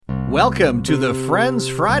Welcome to the Friends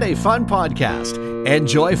Friday Fun Podcast.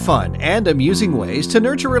 Enjoy fun and amusing ways to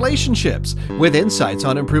nurture relationships with insights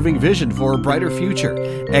on improving vision for a brighter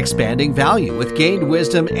future, expanding value with gained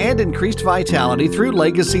wisdom and increased vitality through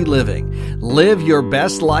legacy living. Live your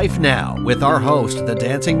best life now with our host, the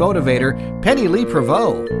dancing motivator, Penny Lee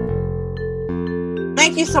Prevost.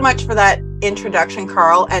 Thank you so much for that introduction,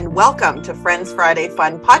 Carl, and welcome to Friends Friday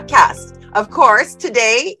Fun Podcast. Of course,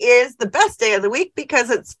 today is the best day of the week because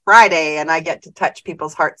it's Friday and I get to touch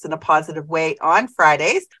people's hearts in a positive way on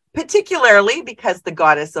Fridays, particularly because the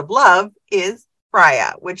goddess of love is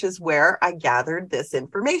Freya, which is where I gathered this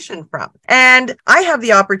information from. And I have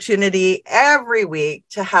the opportunity every week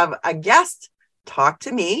to have a guest talk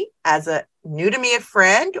to me as a new to me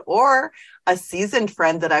friend or a seasoned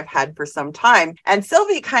friend that I've had for some time. And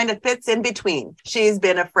Sylvie kind of fits in between. She's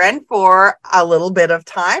been a friend for a little bit of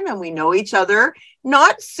time and we know each other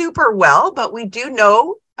not super well, but we do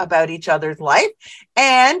know about each other's life.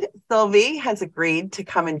 And Sylvie has agreed to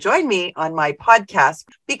come and join me on my podcast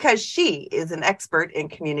because she is an expert in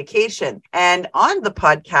communication. And on the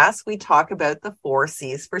podcast, we talk about the 4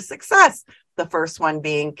 C's for success. The first one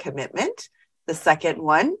being commitment. The second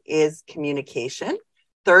one is communication.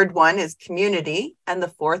 Third one is community. And the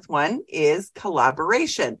fourth one is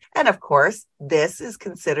collaboration. And of course, this is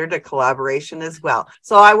considered a collaboration as well.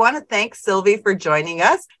 So I want to thank Sylvie for joining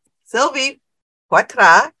us. Sylvie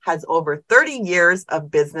Poitras has over 30 years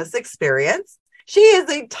of business experience. She is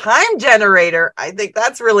a time generator. I think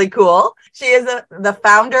that's really cool. She is the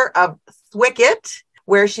founder of Swicket,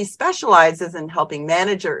 where she specializes in helping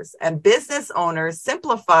managers and business owners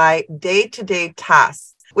simplify day-to-day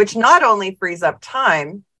tasks, which not only frees up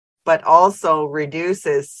time, but also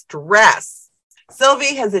reduces stress.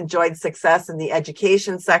 Sylvie has enjoyed success in the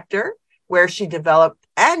education sector, where she developed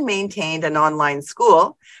and maintained an online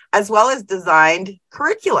school, as well as designed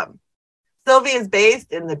curriculum. Sylvie is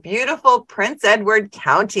based in the beautiful Prince Edward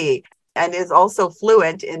County and is also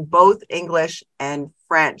fluent in both English and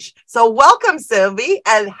French. So welcome, Sylvie,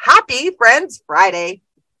 and happy Friends Friday.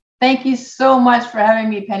 Thank you so much for having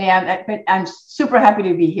me, Penny. I'm super happy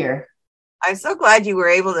to be here. I'm so glad you were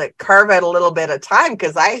able to carve out a little bit of time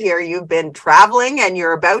because I hear you've been traveling and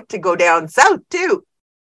you're about to go down south too.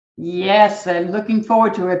 Yes, I'm looking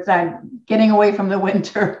forward to it. I'm getting away from the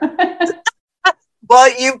winter.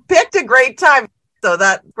 Well, you picked a great time, so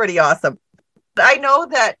that's pretty awesome. I know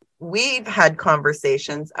that we've had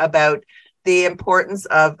conversations about the importance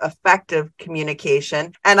of effective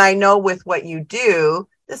communication. And I know with what you do,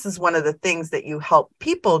 this is one of the things that you help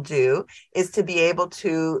people do is to be able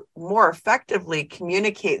to more effectively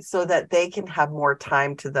communicate so that they can have more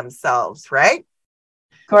time to themselves, right?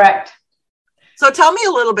 Correct. So tell me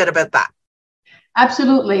a little bit about that.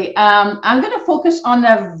 Absolutely. I'm going to focus on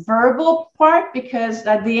the verbal part because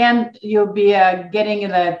at the end, you'll be getting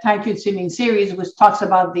the time-consuming series, which talks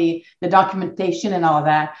about the documentation and all of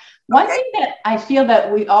that. One thing that I feel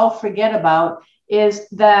that we all forget about is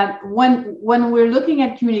that when we're looking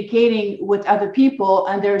at communicating with other people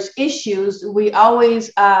and there's issues, we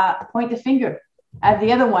always point the finger at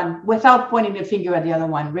the other one without pointing the finger at the other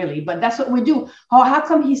one, really. But that's what we do. Oh, how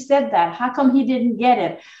come he said that? How come he didn't get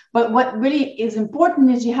it? But what really is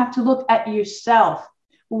important is you have to look at yourself.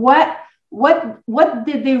 What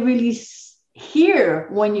did they really hear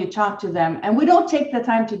when you talk to them? And we don't take the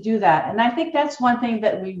time to do that. And I think that's one thing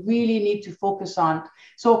that we really need to focus on.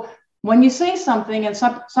 So when you say something and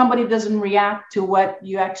somebody doesn't react to what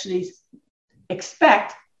you actually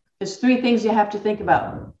expect, there's 3 things you have to think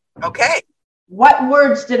about. Okay. What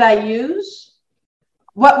words did I use?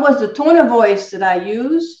 What was the tone of voice that I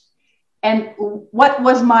used? And what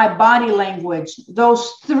was my body language?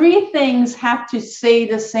 Those 3 things have to say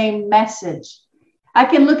the same message. I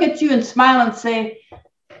can look at you and smile and say,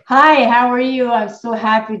 "Hi, how are you? I'm so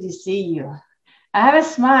happy to see you." I have a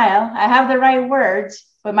smile. I have the right words,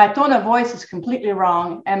 but my tone of voice is completely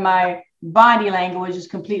wrong. And my body language is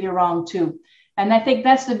completely wrong too. And I think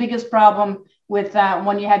that's the biggest problem with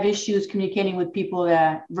when you have issues communicating with people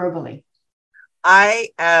verbally.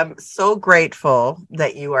 I am so grateful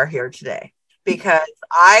that you are here today because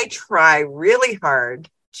I try really hard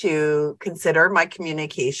to consider my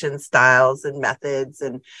communication styles and methods.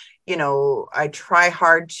 And, you know, I try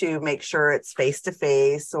hard to make sure it's face to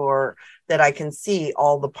face or that I can see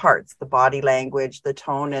all the parts, the body language, the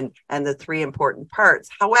tone, and the 3 important parts.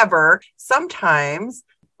 However, sometimes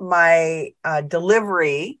my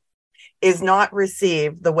delivery is not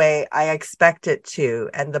received the way I expect it to.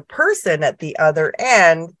 And the person at the other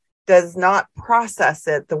end does not process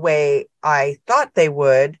it the way I thought they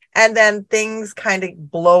would. And then things kind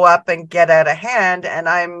of blow up and get out of hand. And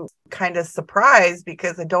I'm kind of surprised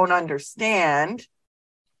because I don't understand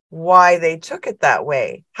why they took it that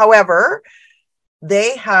way. However,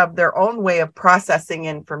 they have their own way of processing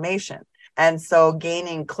information. And so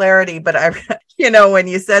gaining clarity, but when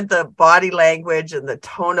you said the body language and the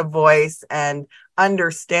tone of voice and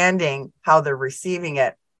understanding how they're receiving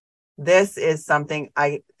it, this is something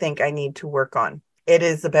I think I need to work on. It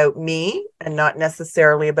is about me and not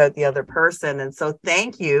necessarily about the other person. And so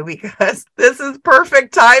thank you, because this is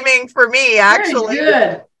perfect timing for me, actually. Very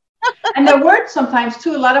good. And the words sometimes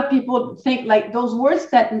too, a lot of people think like those words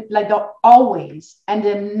that like the always and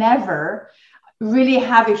the never really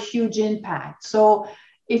have a huge impact. So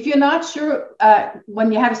if you're not sure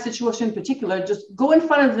when you have a situation in particular, just go in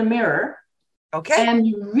front of the mirror. Okay.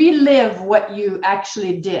 And relive what you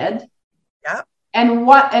actually did. Yeah.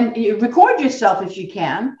 And you record yourself if you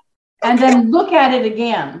can, and then look at it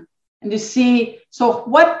again and to see, so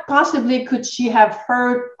what possibly could she have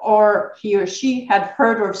heard, or he or she had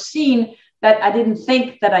heard or seen that I didn't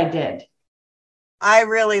think that I did. I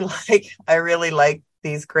really like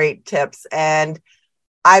these great tips. And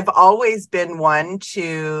I've always been one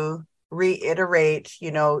to reiterate,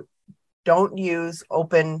 don't use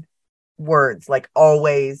open words like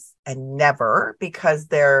always and never, because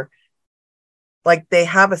they're like, they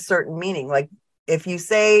have a certain meaning. Like if you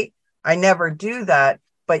say, I never do that,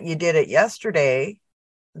 but you did it yesterday,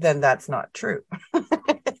 then that's not true.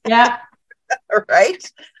 Yeah.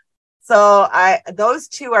 Right. So those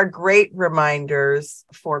two are great reminders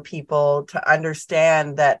for people to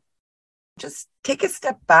understand that just take a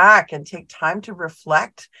step back and take time to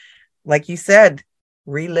reflect. Like you said,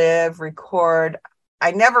 relive, record.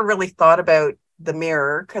 I never really thought about the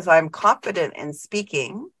mirror because I'm confident in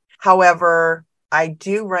speaking. However, I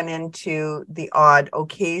do run into the odd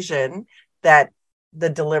occasion that the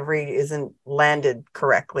delivery isn't landed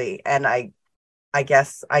correctly. And I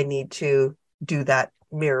guess I need to do that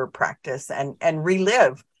mirror practice and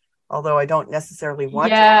relive, although I don't necessarily want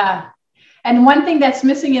to. Yeah. And one thing that's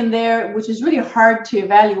missing in there, which is really hard to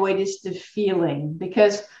evaluate, is the feeling,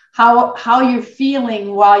 because how you're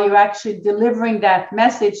feeling while you're actually delivering that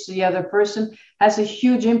message to the other person has a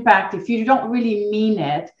huge impact. If you don't really mean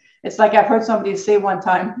it, it's like I've heard somebody say one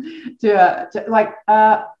time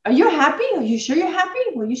are you happy? Are you sure you're happy?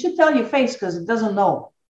 Well, you should tell your face because it doesn't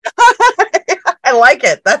know. I like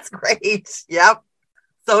it. That's great. Yep.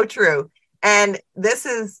 So true. And this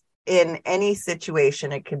is in any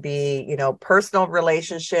situation. It could be, personal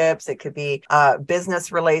relationships. It could be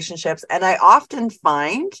business relationships. And I often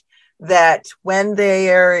find that when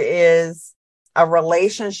there is a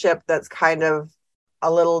relationship that's kind of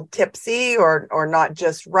a little tipsy or not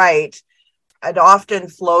just right, it often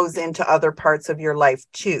flows into other parts of your life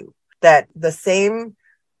too. That the same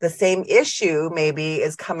issue maybe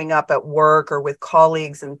is coming up at work or with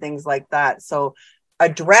colleagues and things like that. So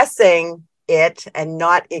addressing it and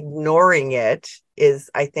not ignoring it is,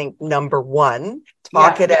 I think, number one.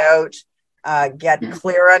 Talk it out, get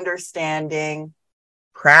clear understanding,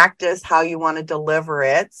 practice how you want to deliver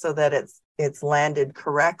it so that it's landed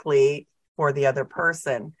correctly for the other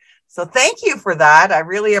person. So thank you for that. I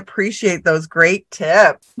really appreciate those great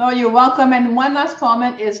tips. No, you're welcome. And one last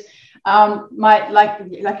comment is,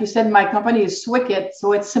 like you said, my company is Swicket,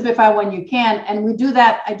 so it's simplify when you can. And we do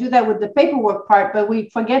that. I do that with the paperwork part, but we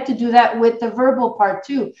forget to do that with the verbal part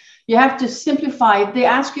too. You have to simplify. If they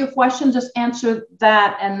ask you a question, just answer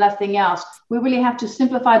that and nothing else. We really have to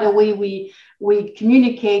simplify the way we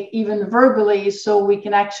communicate, even verbally, so we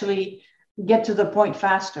can actually get to the point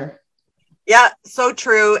faster. Yeah, so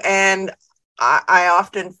true. And I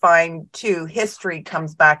often find too, history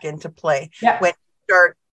comes back into play. Yeah. When you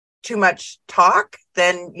start too much talk,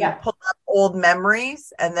 then you pull up old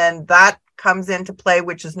memories, and then that comes into play,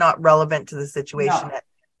 which is not relevant to the situation. No.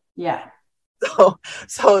 Yeah.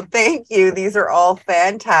 So thank you. These are all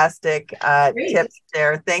fantastic tips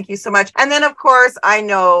there. Thank you so much. And then, of course, I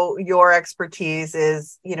know your expertise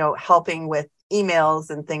is, helping with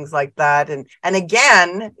emails and things like that. And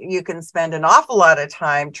again, you can spend an awful lot of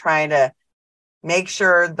time trying to make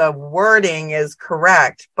sure the wording is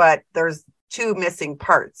correct, but there's two missing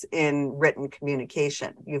parts in written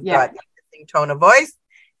communication. You've got the missing tone of voice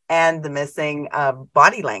and the missing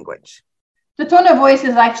body language. The tone of voice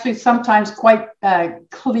is actually sometimes quite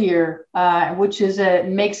clear, which is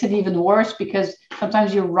makes it even worse, because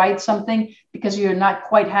sometimes you write something because you're not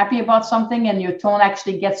quite happy about something, and your tone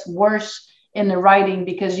actually gets worse in the writing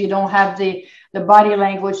because you don't have the body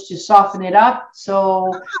language to soften it up.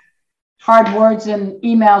 So hard words and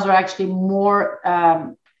emails are actually more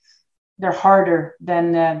they're harder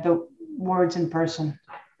than the words in person.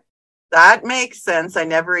 That makes sense. I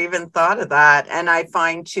never even thought of that. And I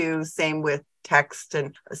find too, same with text.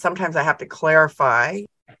 And sometimes I have to clarify,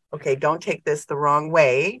 okay, don't take this the wrong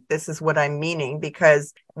way. This is what I'm meaning.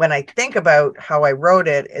 Because when I think about how I wrote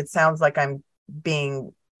it, it sounds like I'm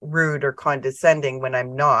being rude or condescending when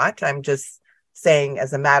I'm not. I'm just saying,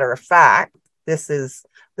 as a matter of fact, this is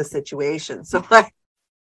the situation. So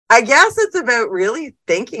I guess it's about really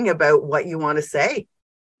thinking about what you want to say.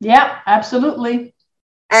 Yeah, absolutely.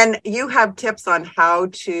 And you have tips on how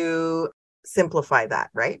to simplify that,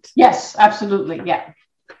 right? Yes, absolutely. Yeah.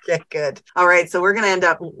 Okay, good. All right. So we're going to end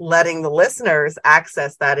up letting the listeners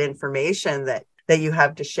access that information that you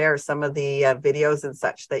have to share, some of the videos and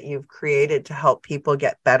such that you've created to help people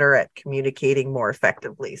get better at communicating more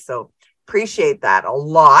effectively. So appreciate that a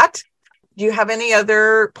lot. Do you have any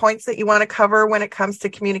other points that you want to cover when it comes to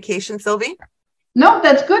communication, Sylvie? No,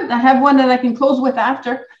 that's good. I have one that I can close with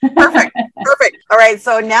after. Perfect. All right.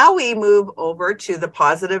 So now we move over to the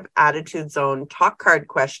Positive Attitude Zone talk card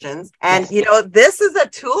questions. And, Yes. This is a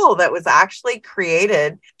tool that was actually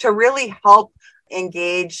created to really help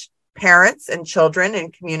engage parents and children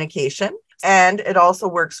in communication. And it also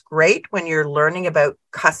works great when you're learning about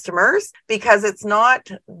customers because it's not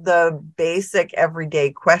the basic everyday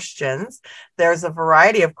questions. There's a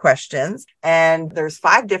variety of questions and there's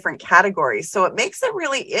 5 different categories. So it makes it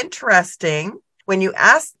really interesting when you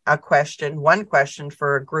ask one question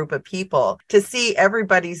for a group of people to see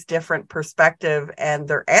everybody's different perspective and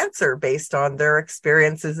their answer based on their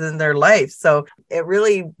experiences in their life. So it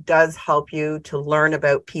really does help you to learn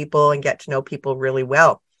about people and get to know people really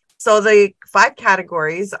well. So the 5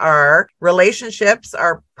 categories are: relationships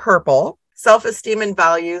are purple, self-esteem and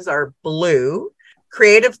values are blue,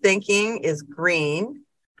 creative thinking is green,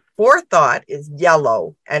 forethought is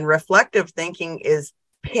yellow, and reflective thinking is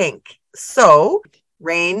pink. So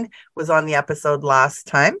Rain was on the episode last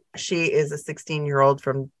time. She is a 16-year-old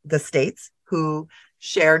from the States who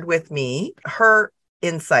shared with me her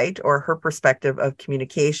insight or her perspective of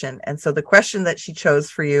communication. And so the question that she chose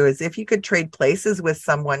for you is, if you could trade places with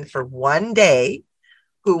someone for one day,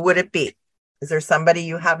 who would it be? Is there somebody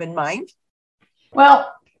you have in mind?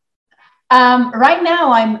 Well, right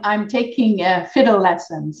now I'm taking fiddle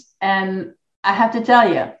lessons, and I have to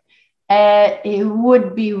tell you, it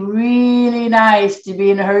would be really nice to be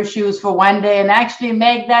in her shoes for one day and actually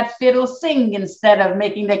make that fiddle sing instead of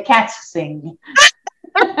making the cats sing.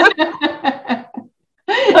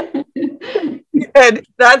 Good.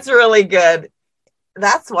 That's really good.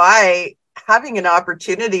 That's why having an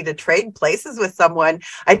opportunity to trade places with someone,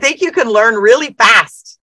 I think you can learn really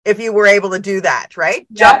fast if you were able to do that, right?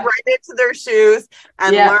 Yeah. Jump right into their shoes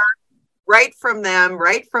and learn right from them,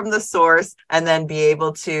 right from the source, and then be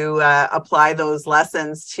able to apply those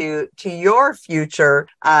lessons to your future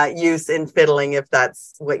use in fiddling, if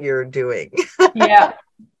that's what you're doing. Yeah.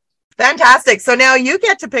 Fantastic. So now you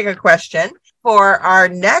get to pick a question for our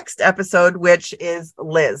next episode, which is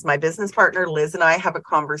Liz. My business partner, Liz, and I have a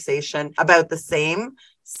conversation about the same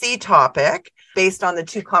C topic based on the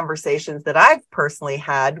 2 conversations that I've personally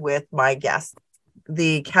had with my guests.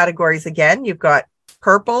 The categories again, you've got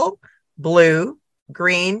purple, blue,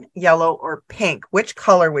 green, yellow, or pink. Which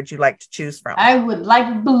color would you like to choose from? I would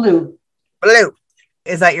like blue. Blue.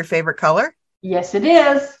 Is that your favorite color? Yes, it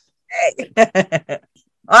is. Hey.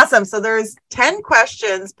 Awesome. So there's 10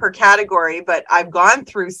 questions per category, but I've gone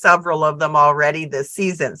through several of them already this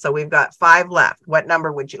season. So we've got 5 left. What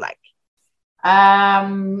number would you like?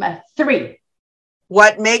 3.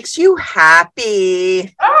 What makes you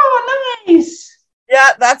happy? Oh, nice.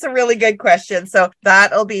 Yeah, that's a really good question. So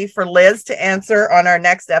that'll be for Liz to answer on our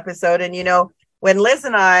next episode. And, when Liz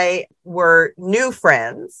and I were new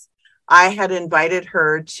friends, I had invited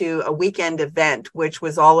her to a weekend event, which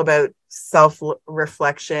was all about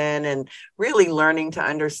self-reflection and really learning to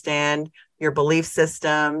understand your belief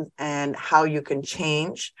system and how you can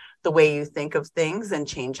change the way you think of things and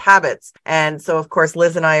change habits. And so, of course,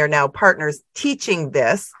 Liz and I are now partners teaching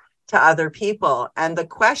this to other people. And the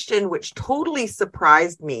question, which totally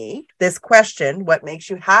surprised me, this question, what makes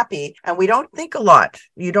you happy? And we don't think a lot.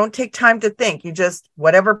 You don't take time to think. You just,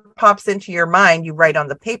 whatever pops into your mind, you write on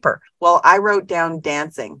the paper. Well, I wrote down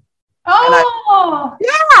dancing. Oh,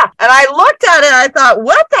 And I looked at it and I thought,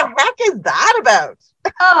 what the heck is that about?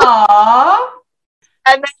 oh.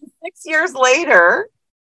 And then 6 years later,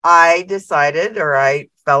 I decided, or I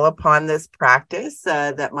fell upon this practice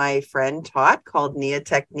that my friend taught called Nia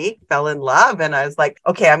Technique, fell in love. And I was like,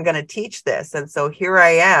 okay, I'm going to teach this. And so here I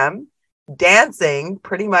am dancing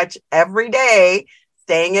pretty much every day,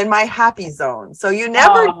 staying in my happy zone. So you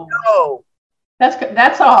never know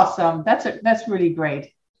That's awesome. That's really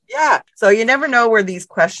great. Yeah. So you never know where these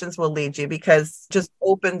questions will lead you, because it just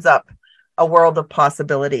opens up a world of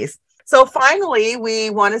possibilities. So finally, we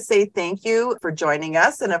want to say thank you for joining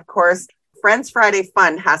us. And of course, Friends Friday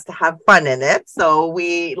Fun has to have fun in it. So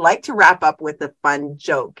we like to wrap up with a fun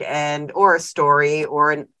joke or a story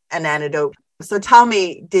or an anecdote. So tell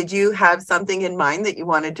me, did you have something in mind that you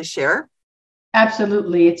wanted to share?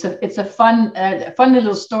 Absolutely. It's a fun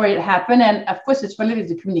little story that happened. And of course, it's related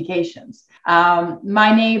to communications.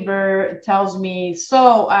 My neighbor tells me,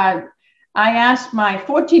 I asked my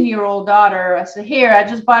 14-year-old daughter, I said, here, I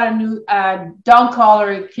just bought a new dog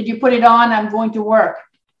collar. Could you put it on? I'm going to work.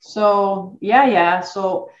 So, yeah.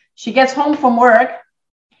 So she gets home from work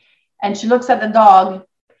and she looks at the dog,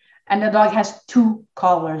 and the dog has 2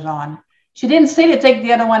 collars on. She didn't say to take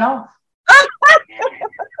the other one off.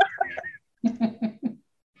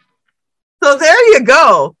 So there you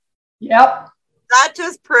go. Yep. That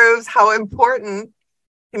just proves how important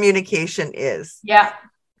communication is. Yeah.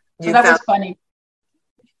 So that was funny.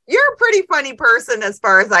 You're a pretty funny person as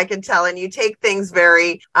far as I can tell, and you take things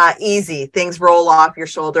very easy. Things roll off your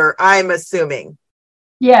shoulder, I'm assuming.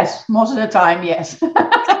 Yes, most of the time, yes.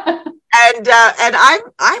 And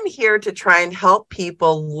I'm here to try and help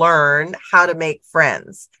people learn how to make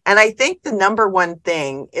friends. And I think the number one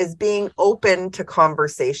thing is being open to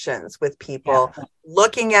conversations with people,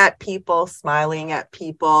 looking at people, smiling at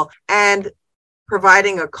people, and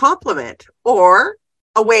providing a compliment or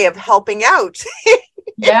a way of helping out.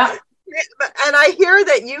 Yeah. And I hear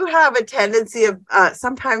that you have a tendency of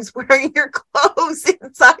sometimes wearing your clothes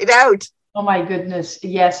inside out. Oh my goodness.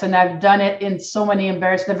 Yes. And I've done it in so many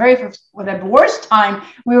embarrassing. The worst time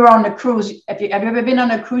we were on the cruise. Have you ever been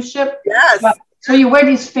on a cruise ship? Yes. So you wear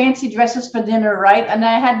these fancy dresses for dinner, right? And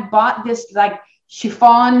I had bought this like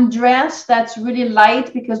chiffon dress that's really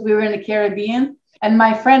light because we were in the Caribbean. And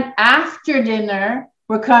my friend after dinner,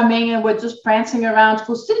 we're coming and we're just prancing around. She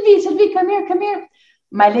goes, Sylvie, come here.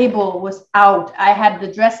 My label was out. I had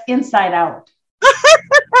the dress inside out.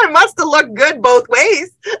 It must have looked good both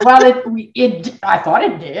ways. Well, I thought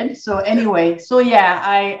it did. So anyway,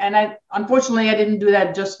 I unfortunately I didn't do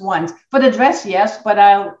that just once. For the dress, yes, but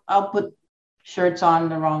I'll put shirts on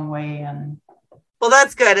the wrong way. And well,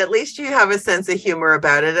 that's good. At least you have a sense of humor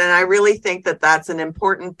about it, and I really think that that's an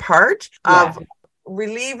important part of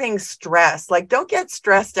relieving stress. Like, don't get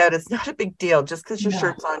stressed out. It's not a big deal just because your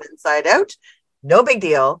shirt's on inside out. No big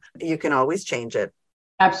deal. You can always change it.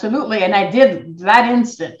 Absolutely. And I did that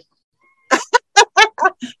instant.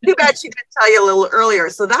 Too bad she didn't tell you a little earlier.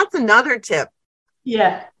 So that's another tip.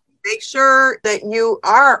 Yeah. Make sure that you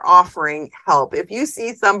are offering help. If you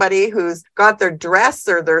see somebody who's got their dress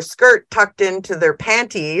or their skirt tucked into their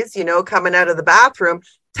panties, coming out of the bathroom,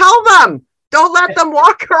 tell them. Don't let them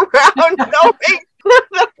walk around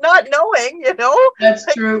not knowing, That's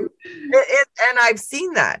true. And I've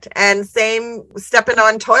seen that. And same stepping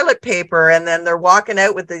on toilet paper, and then they're walking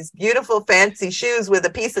out with these beautiful fancy shoes with a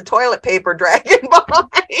piece of toilet paper dragging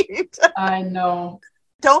behind. I know.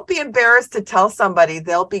 Don't be embarrassed to tell somebody.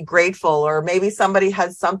 They'll be grateful, or maybe somebody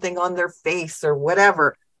has something on their face or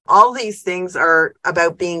whatever. All these things are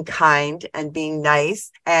about being kind and being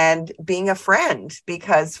nice and being a friend,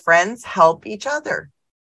 because friends help each other.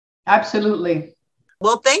 Absolutely.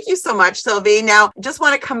 Well, thank you so much, Sylvie. Now, just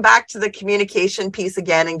want to come back to the communication piece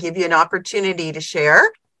again and give you an opportunity to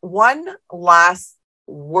share one last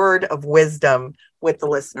word of wisdom with the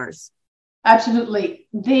listeners. Absolutely.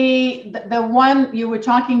 The one you were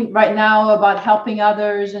talking right now about helping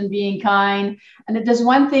others and being kind. And there's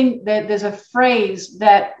one thing that there's a phrase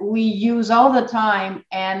that we use all the time.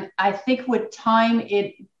 And I think with time,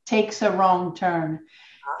 it takes a wrong turn.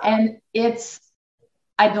 And it's,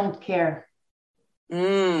 I don't care.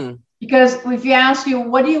 Because if you ask you,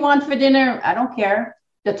 what do you want for dinner? I don't care.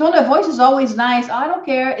 The tone of voice is always nice. I don't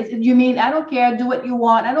care. You mean, I don't care. Do what you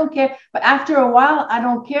want. I don't care. But after a while, I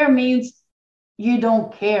don't care means you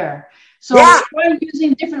don't care. So try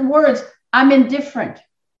using different words. I'm indifferent.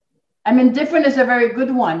 I'm indifferent is a very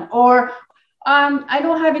good one. Or I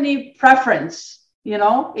don't have any preference.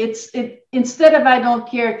 It's instead of I don't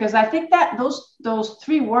care, because I think that those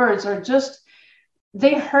 3 words are just,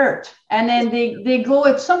 they hurt. And then they go,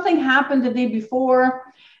 if something happened the day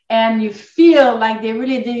before and you feel like they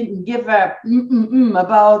really didn't give a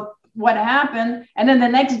about what happened, and then the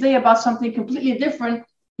next day about something completely different,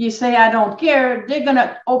 you say, I don't care, they're going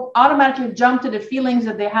to automatically jump to the feelings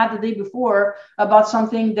that they had the day before about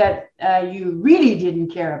something that you really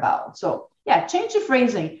didn't care about. So change the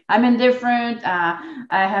phrasing. I'm indifferent. I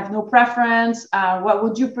have no preference. What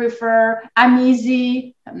would you prefer? I'm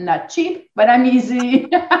easy. I'm not cheap, but I'm easy.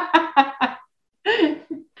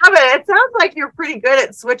 It sounds like you're pretty good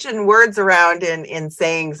at switching words around in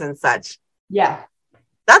sayings and such. Yeah.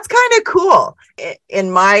 That's kind of cool.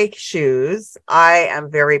 In my shoes, I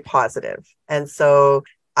am very positive. And so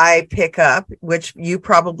I pick up, which you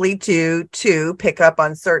probably do too, pick up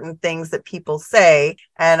on certain things that people say,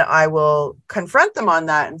 and I will confront them on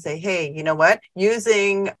that and say, hey, you know what?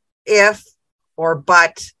 Using if or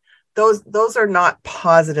but, those are not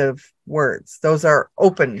positive words. Those are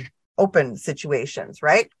open situations,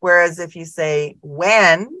 right? Whereas if you say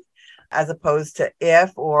when, as opposed to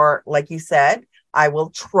if, or like you said, I will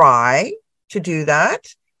try to do that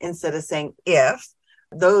instead of saying if,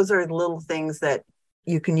 those are little things that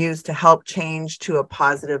you can use to help change to a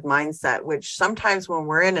positive mindset, which sometimes when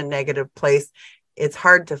we're in a negative place, it's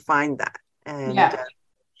hard to find that. And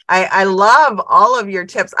I love all of your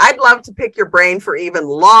tips. I'd love to pick your brain for even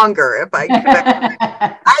longer if I could.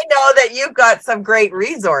 I know that you've got some great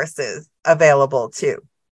resources available too.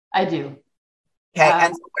 I do. Okay.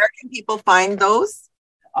 And so where can people find those?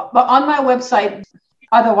 But on my website,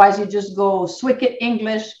 otherwise you just go Swicket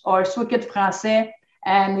English or Swicket Français,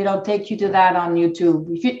 and it'll take you to that on YouTube.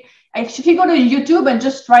 If you go to YouTube and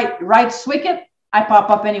just write Swicket, I pop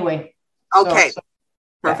up anyway. Okay.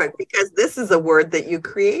 Perfect. Yeah. Because this is a word that you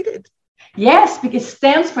created. Yes, because it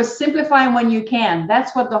stands for simplifying when you can.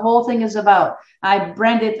 That's what the whole thing is about. I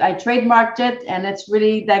branded, I trademarked it, and it's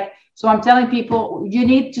really that. So I'm telling people, you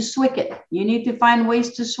need to Swick it. You need to find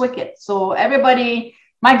ways to Swick it. So everybody,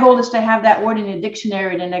 my goal is to have that word in a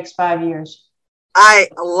dictionary in the next 5 years. I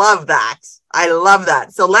love that.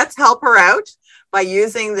 So let's help her out by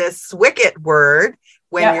using this Swicket word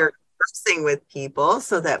when you're conversing with people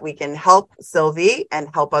so that we can help Sylvie and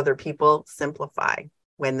help other people simplify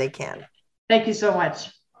when they can. Thank you so much.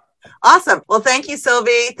 Awesome. Well, thank you,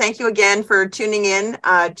 Sylvie. Thank you again for tuning in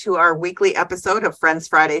to our weekly episode of Friends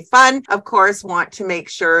Friday Fun. Of course, want to make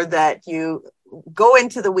sure that you go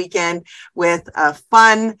into the weekend with a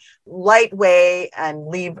fun, light way and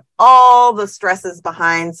leave all the stresses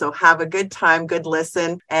behind. So have a good time, good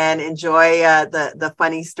listen, and enjoy the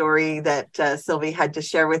funny story that Sylvie had to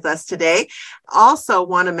share with us today. Also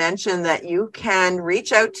want to mention that you can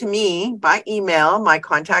reach out to me by email. My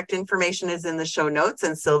contact information is in the show notes,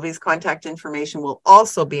 and Sylvie's contact information will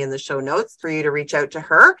also be in the show notes for you to reach out to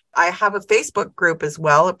her. I have a Facebook group as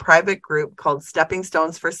well, a private group called Stepping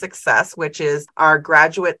Stones for Success, which is our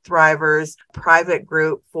Graduate Thrivers private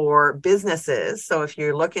group for businesses. So if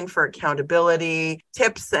you're looking for accountability,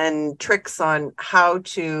 tips and tricks on how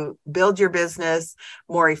to build your business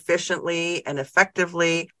more efficiently and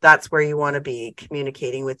effectively, that's where you want to be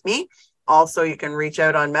communicating with me. Also, you can reach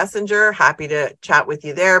out on Messenger. Happy to chat with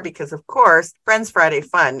you there because, of course, Friends Friday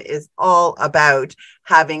Fun is all about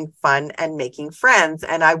having fun and making friends.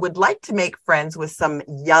 And I would like to make friends with some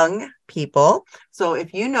young people. So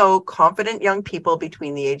if you know confident young people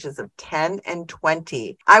between the ages of 10 and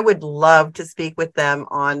 20, I would love to speak with them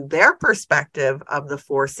on their perspective of the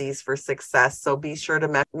 4 C's for success. So be sure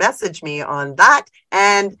to message me on that.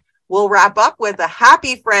 And we'll wrap up with a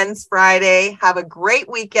happy Friends Friday. Have a great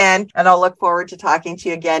weekend, and I'll look forward to talking to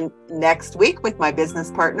you again next week with my business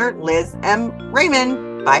partner, Liz M.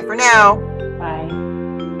 Raymond. Bye for now. Bye.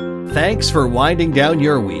 Thanks for winding down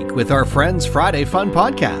your week with our Friends Friday Fun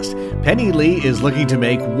podcast. Penny Lee is looking to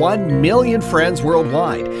make 1 million friends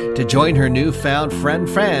worldwide. To join her newfound friend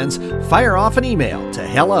fans, fire off an email to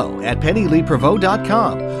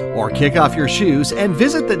hello@pennyleeprevost.com or kick off your shoes and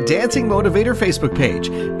visit the Dancing Motivator Facebook page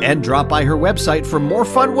and drop by her website for more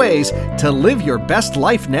fun ways to live your best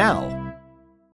life now.